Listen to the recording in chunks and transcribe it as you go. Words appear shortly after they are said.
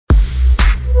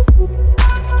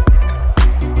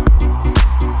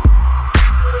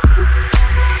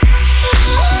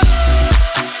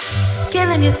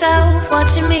yourself,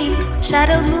 watching me.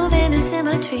 Shadows moving in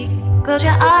symmetry. Close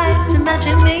your eyes,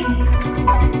 imagine me.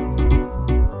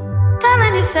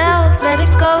 Telling yourself, let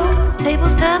it go.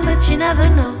 Tables turn, but you never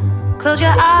know. Close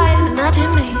your eyes,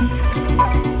 imagine me.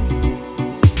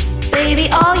 Baby,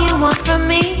 all you want from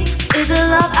me is the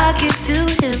love I give to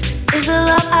him. Is the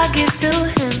love I give to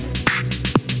him.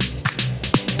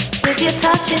 With your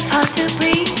touch, it's hard to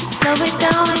breathe. Slow it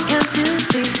down and count to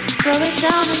three. Slow it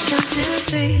down and count to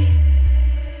three.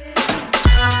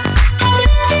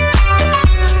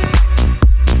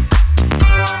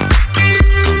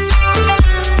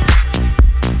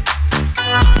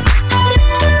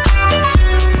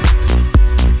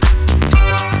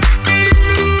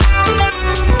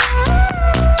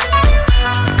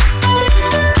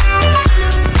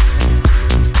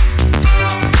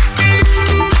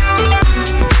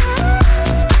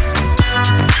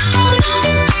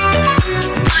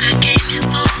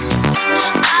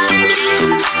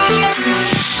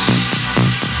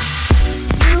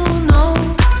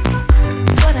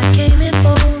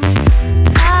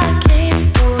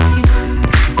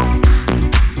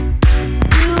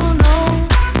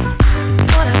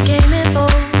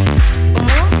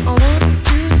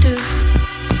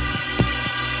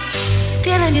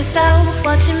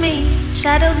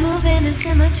 Shadows moving in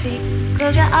symmetry.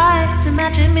 Close your eyes,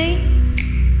 imagine me.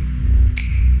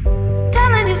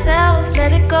 Telling yourself,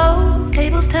 let it go.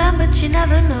 Tables turn, but you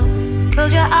never know.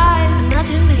 Close your eyes,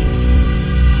 imagine me.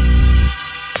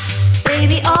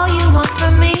 Baby, all you want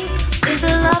from me is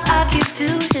the love I give to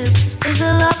him. Is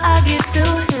the love I give to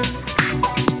him.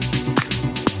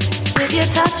 With your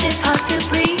touch, it's hard to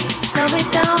breathe. Slow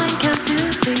it down and count to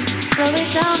three. Slow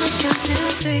it down and count to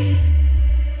three.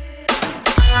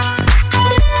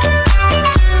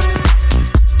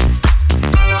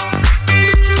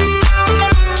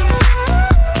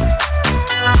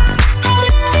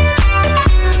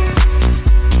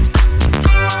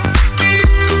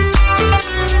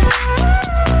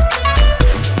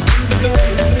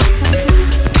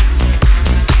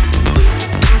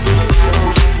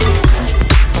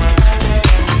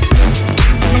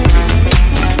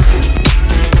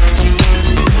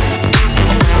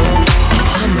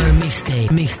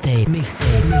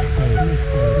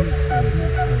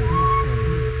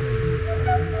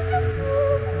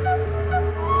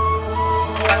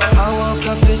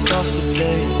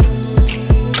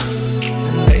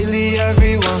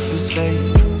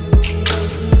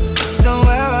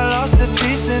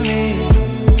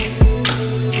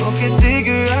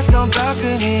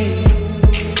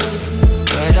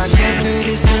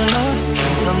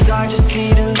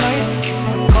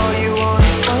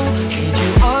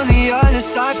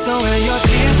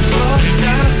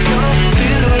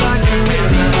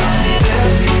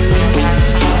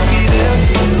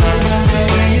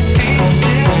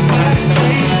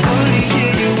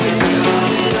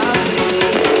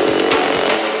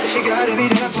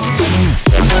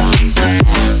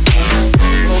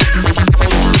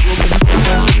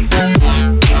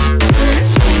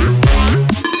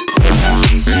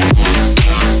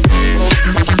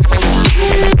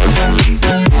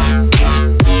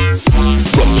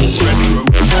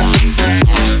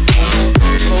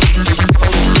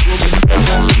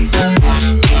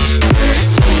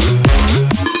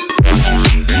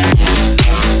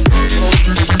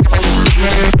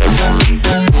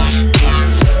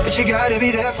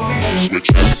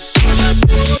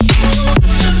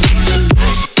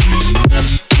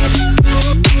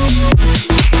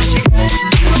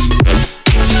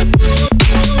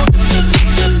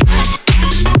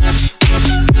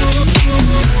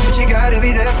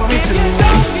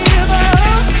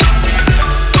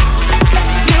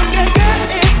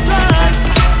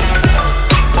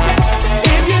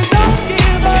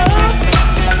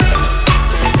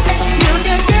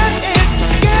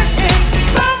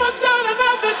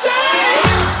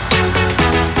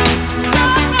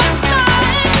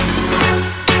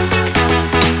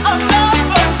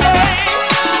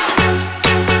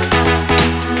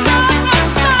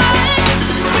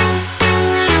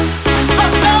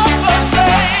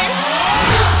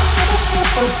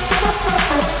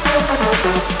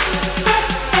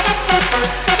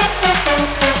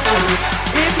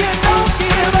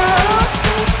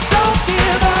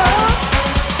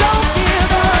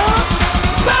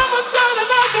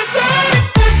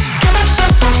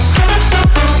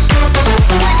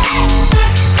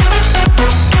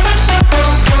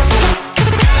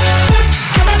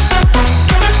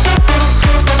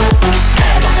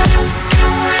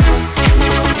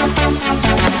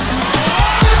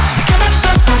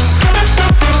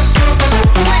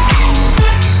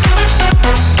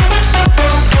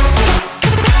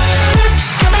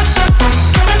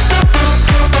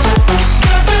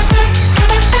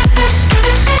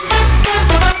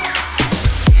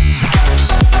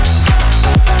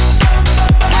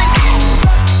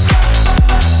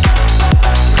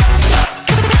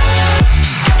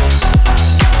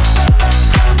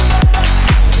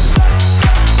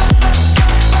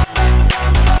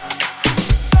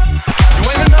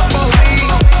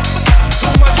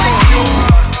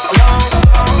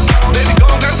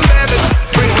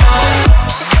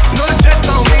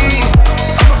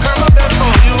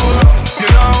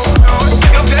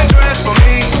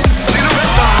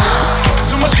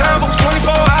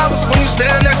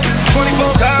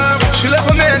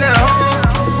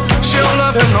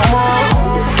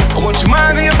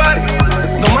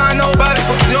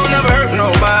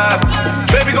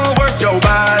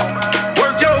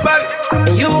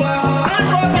 And you are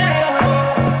unforgettable.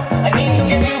 I need to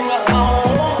get you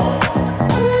alone.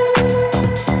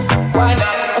 Why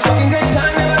not? A fucking good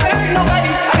time, never hurt nobody.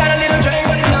 I got a little drink,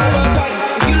 but it's not for a party.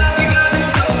 If you love me, girl, then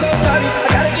I'm so, so sorry. I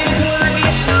gotta give it to her like we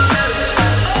ain't no hurry.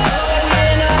 Like we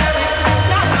ain't no hurry.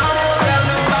 No, don't tell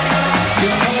nobody.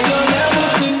 You're on your level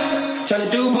too. Tryna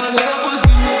do what lovers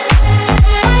do.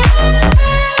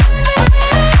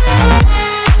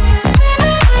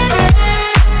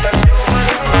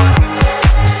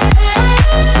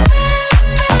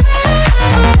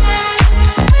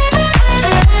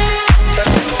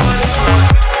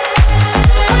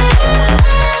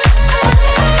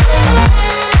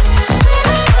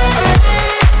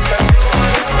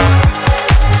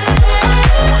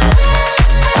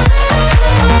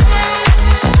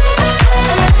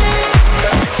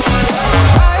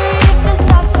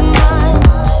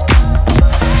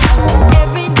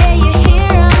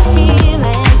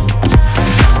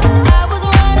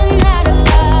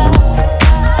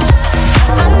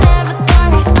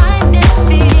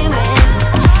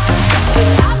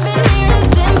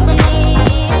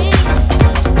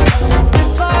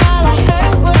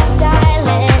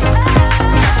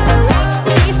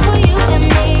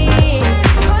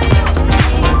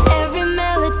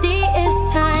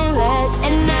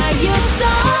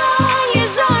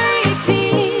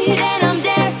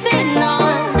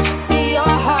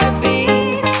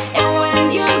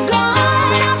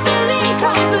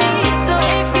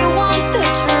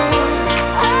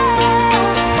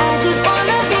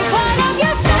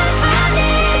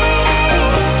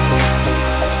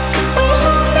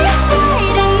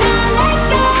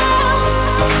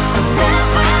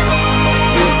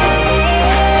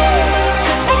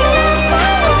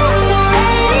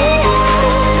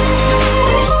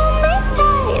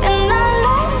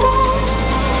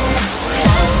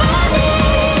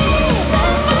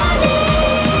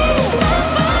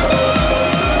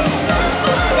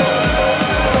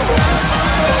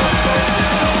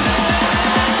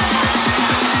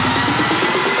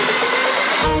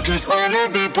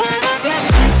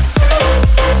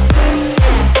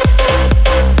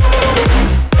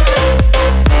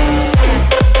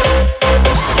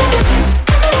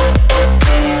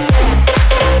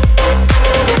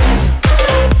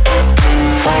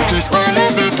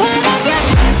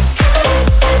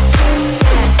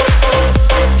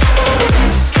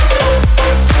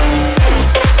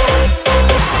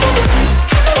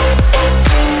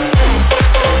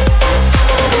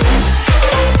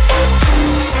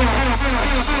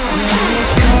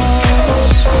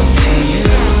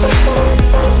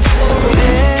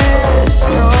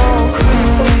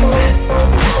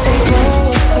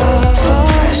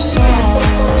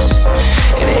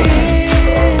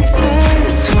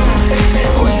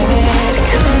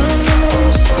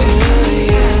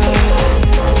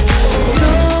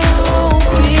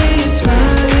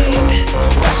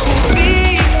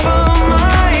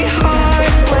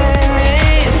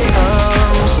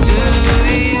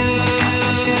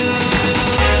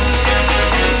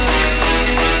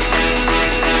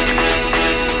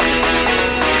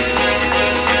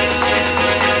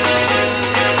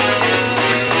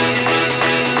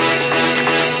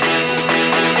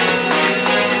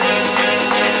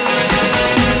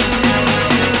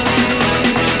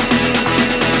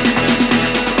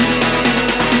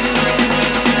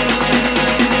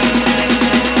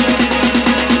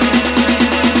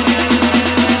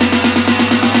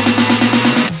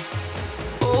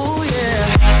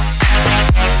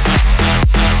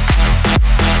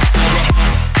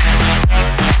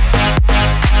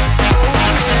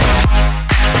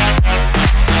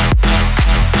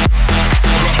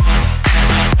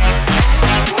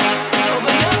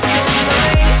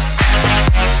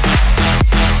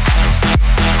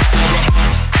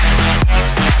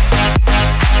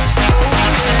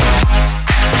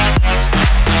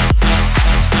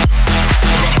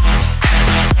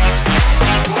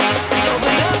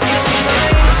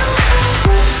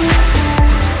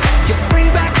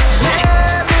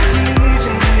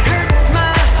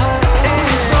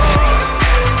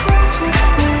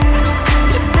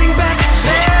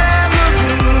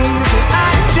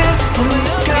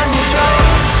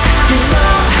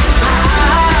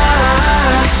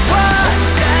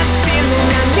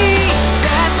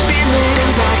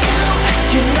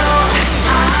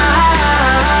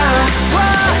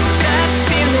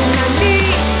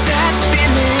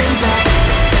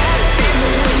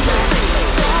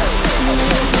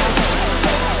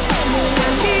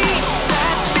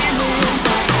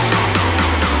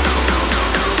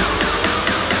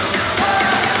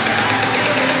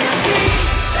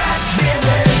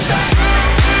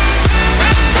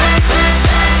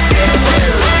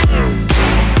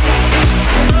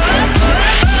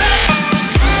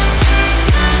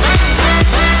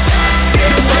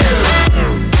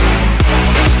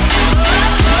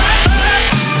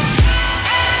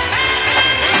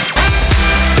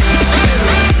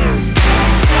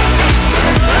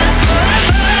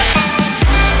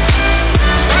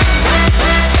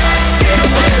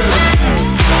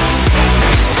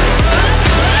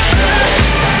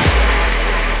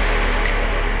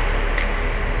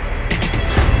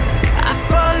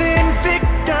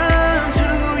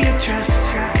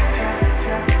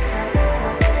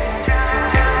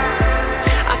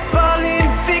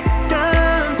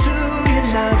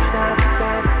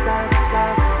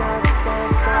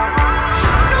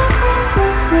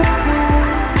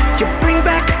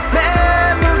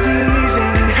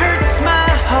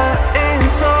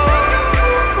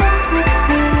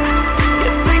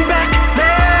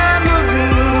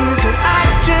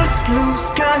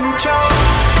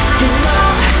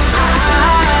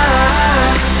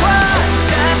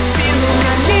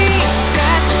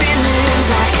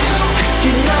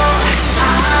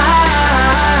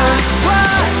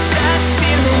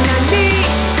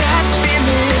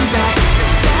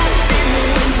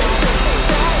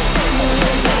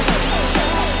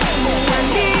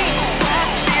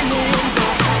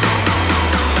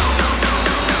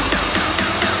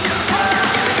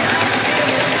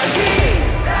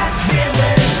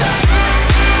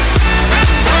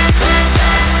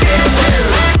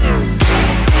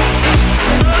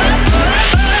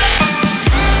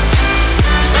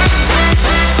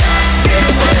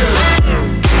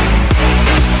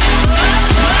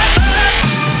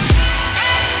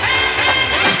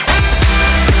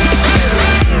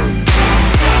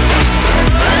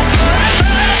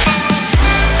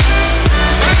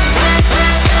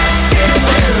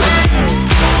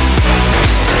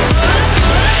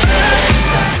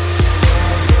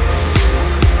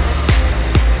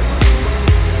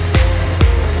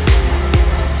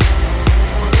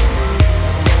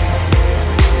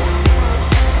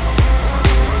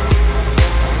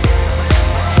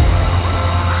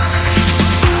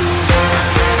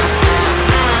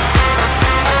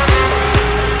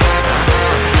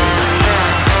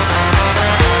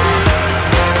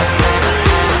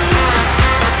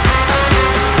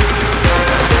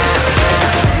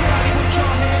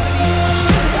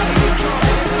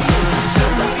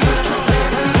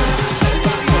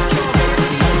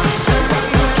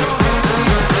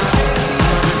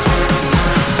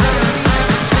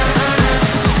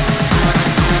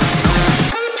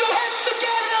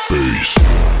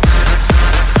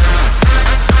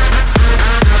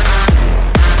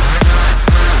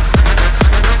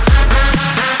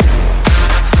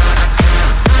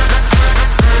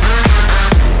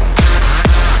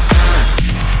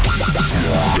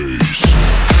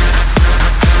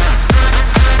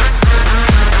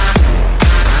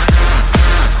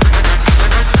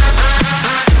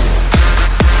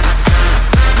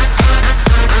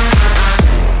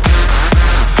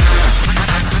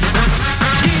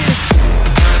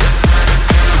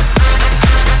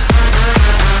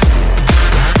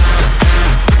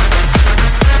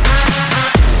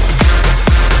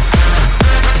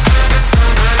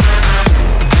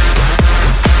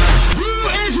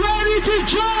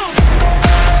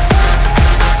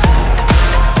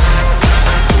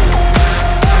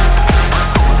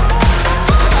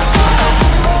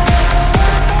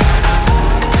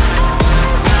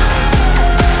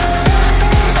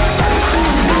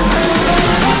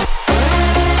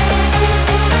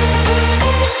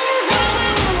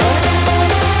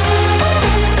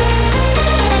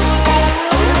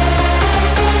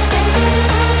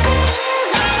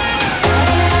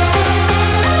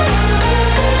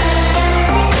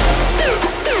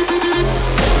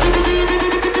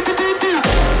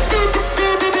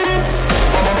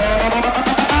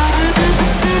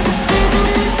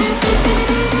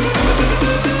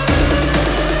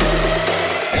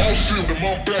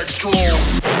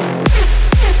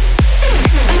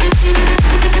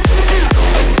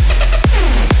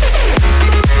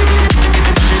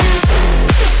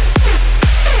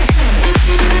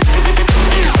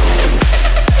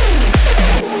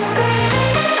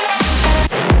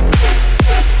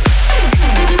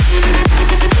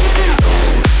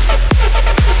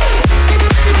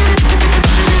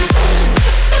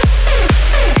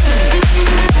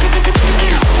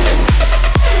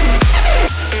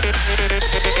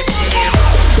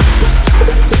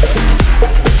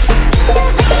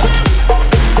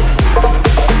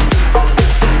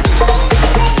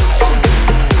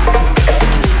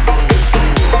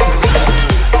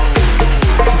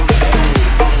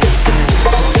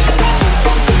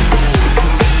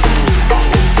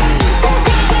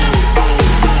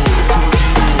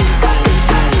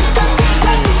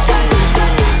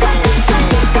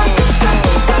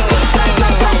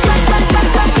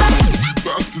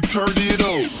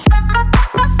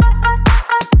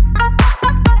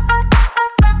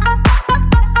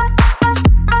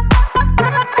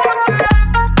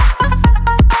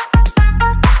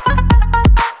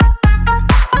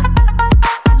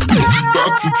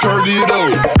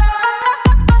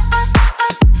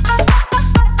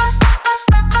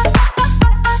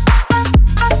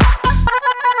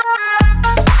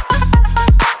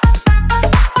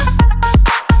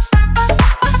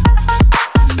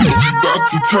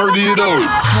 turn it up.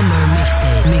 Hammer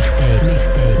mixtape.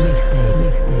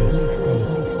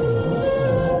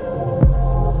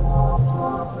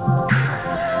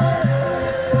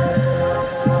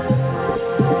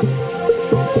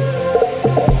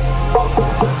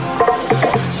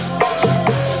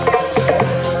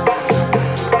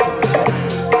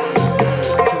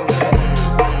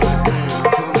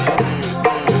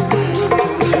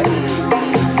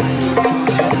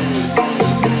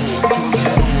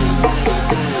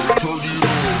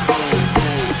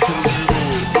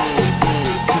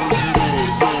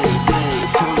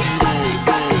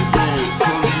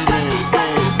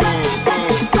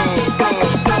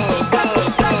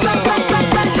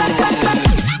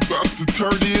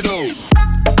 Turn it up.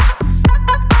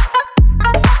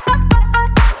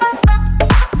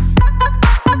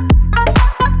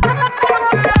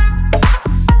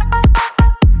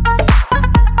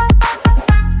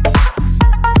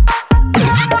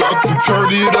 About to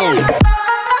turn it up.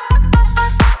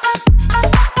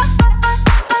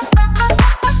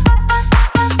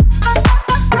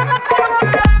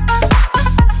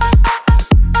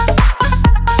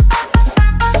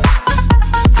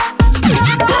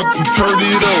 Turn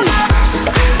it up.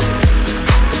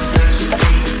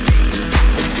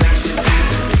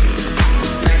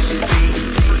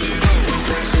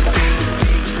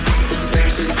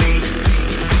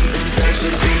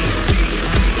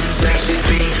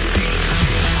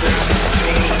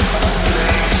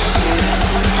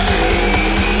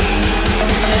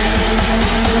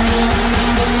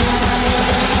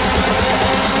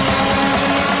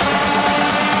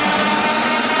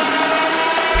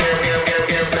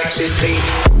 Smash this beat.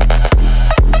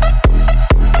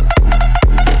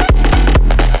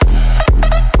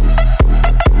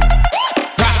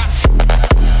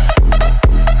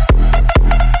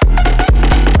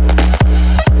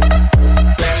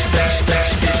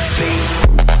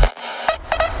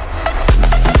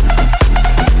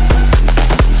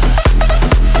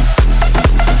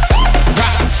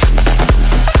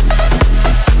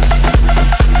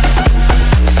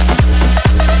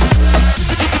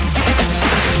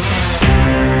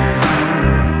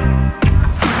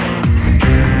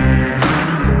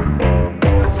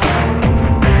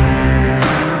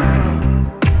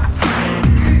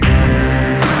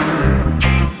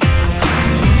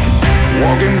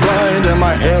 Walking blind and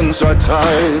my hands are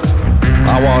tied.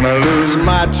 I wanna lose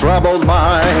my troubled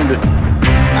mind.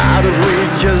 Out of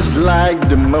reach just like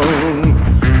the moon,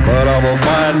 but I will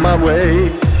find my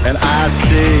way. And I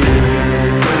say,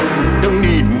 don't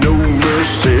need no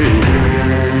mercy.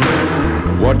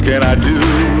 What can I do?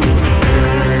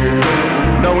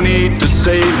 No need to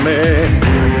save me,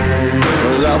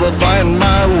 'cause I will find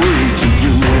my way to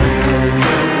you.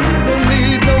 Don't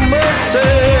need no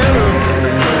mercy.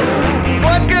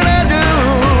 What can I do?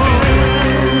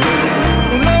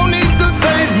 No need to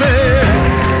save me.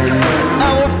 I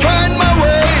will find my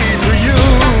way to you.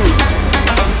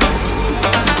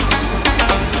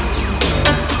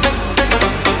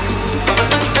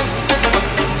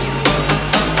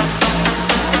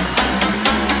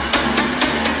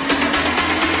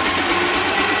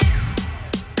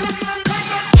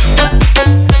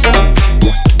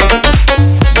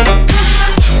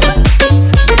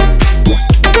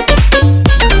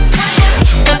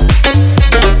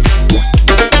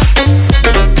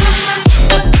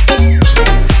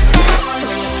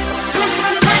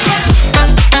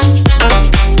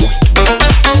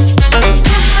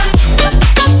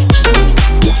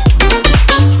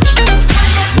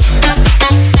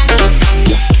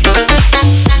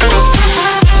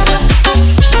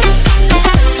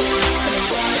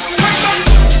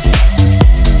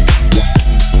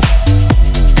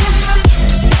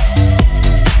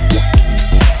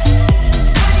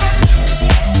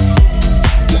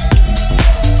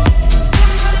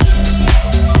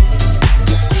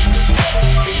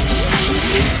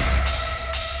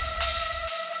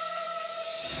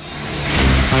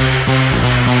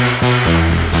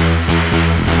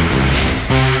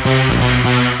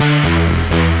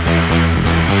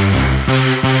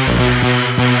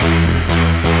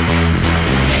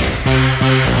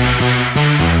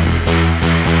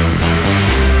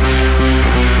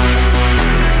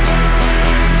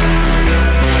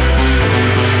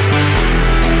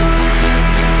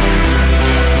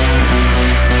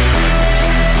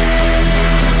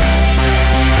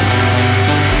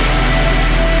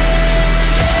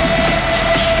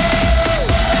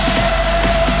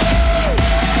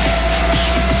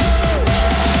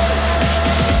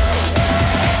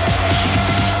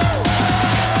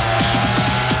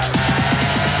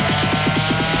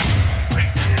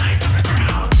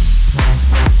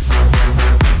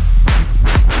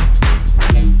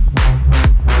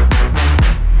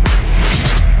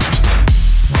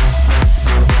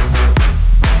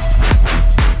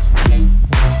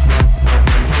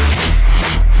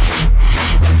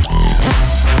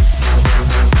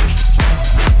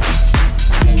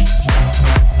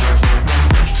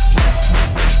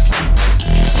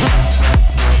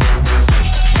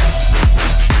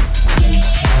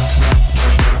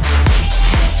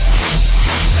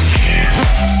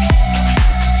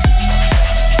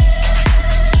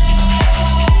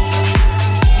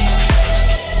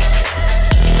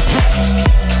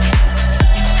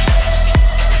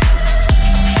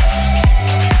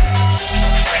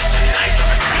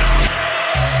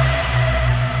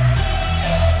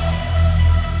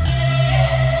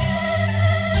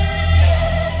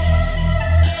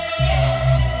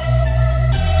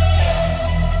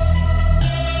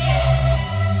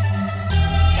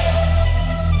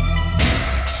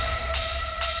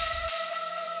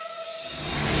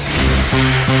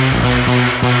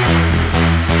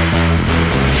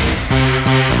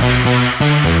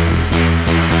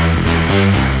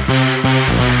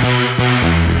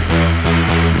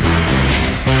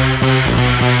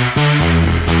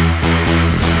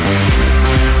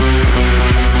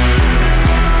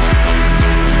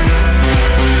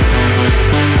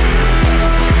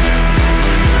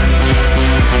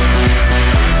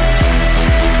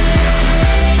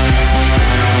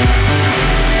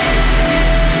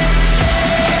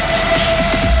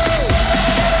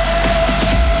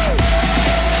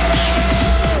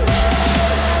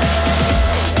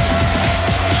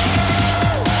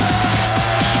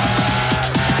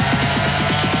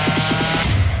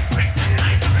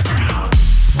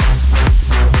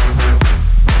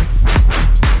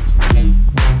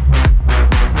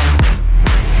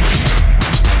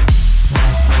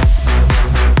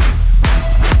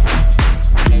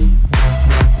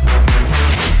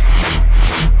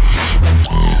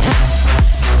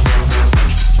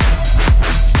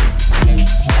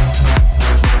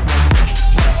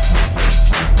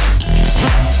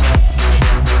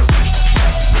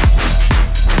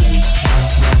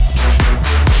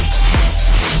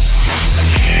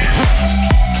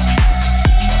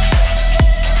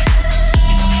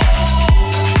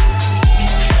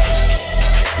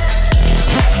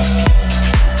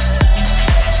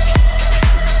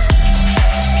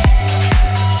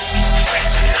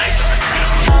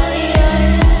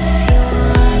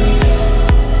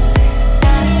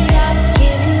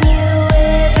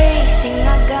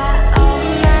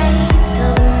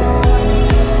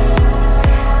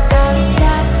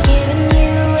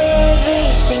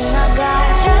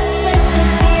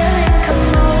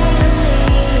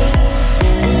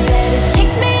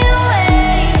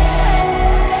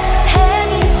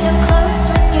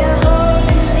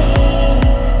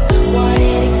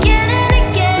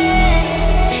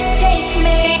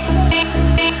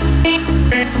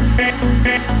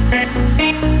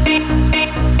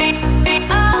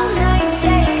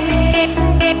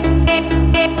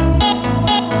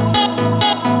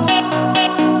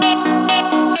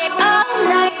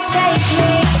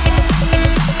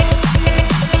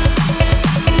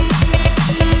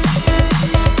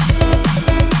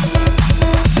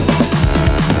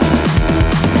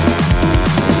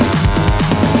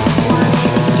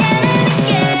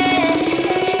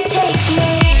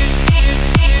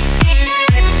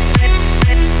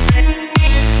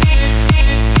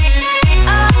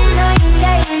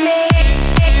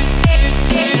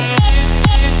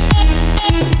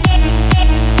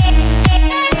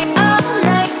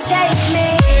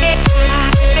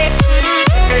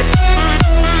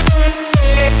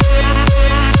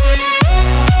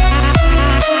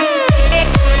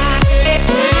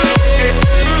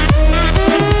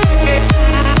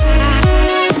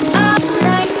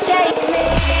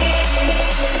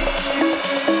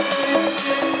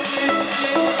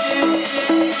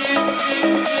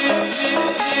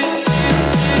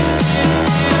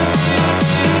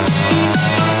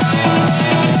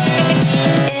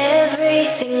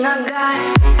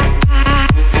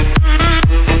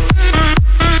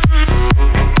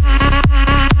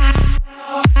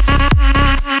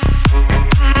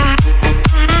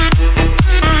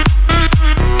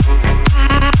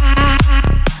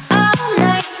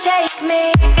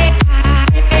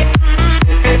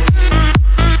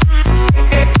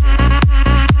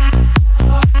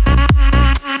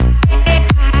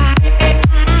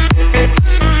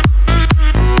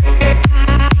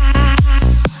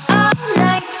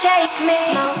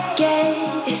 Smoke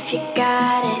it if you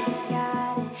got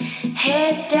it.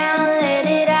 Head down.